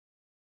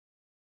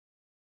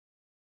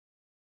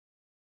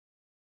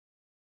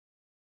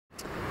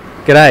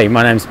G'day,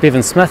 my name's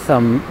Bevan Smith.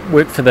 I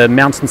work for the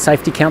Mountain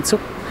Safety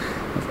Council.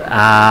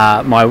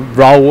 My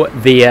role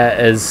there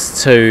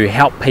is to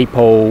help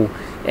people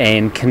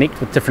and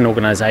connect with different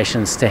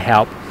organisations to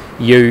help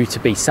you to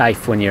be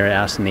safe when you're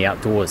out in the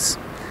outdoors.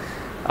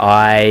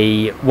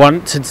 I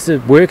wanted to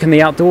work in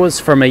the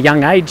outdoors from a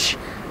young age,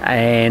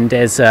 and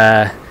as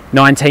a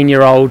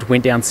 19-year-old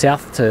went down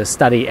south to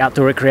study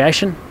outdoor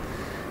recreation.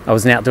 I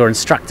was an outdoor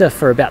instructor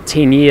for about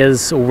 10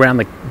 years all around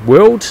the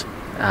world,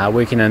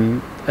 working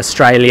in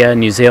Australia,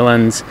 New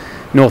Zealand,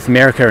 North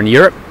America and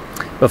Europe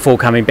before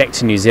coming back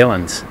to New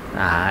Zealand.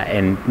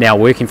 And now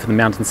working for the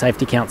Mountain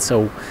Safety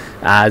Council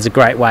is a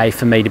great way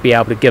for me to be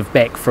able to give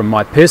back from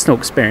my personal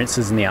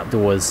experiences in the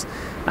outdoors,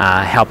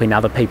 helping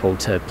other people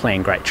to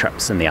plan great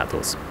trips in the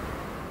outdoors.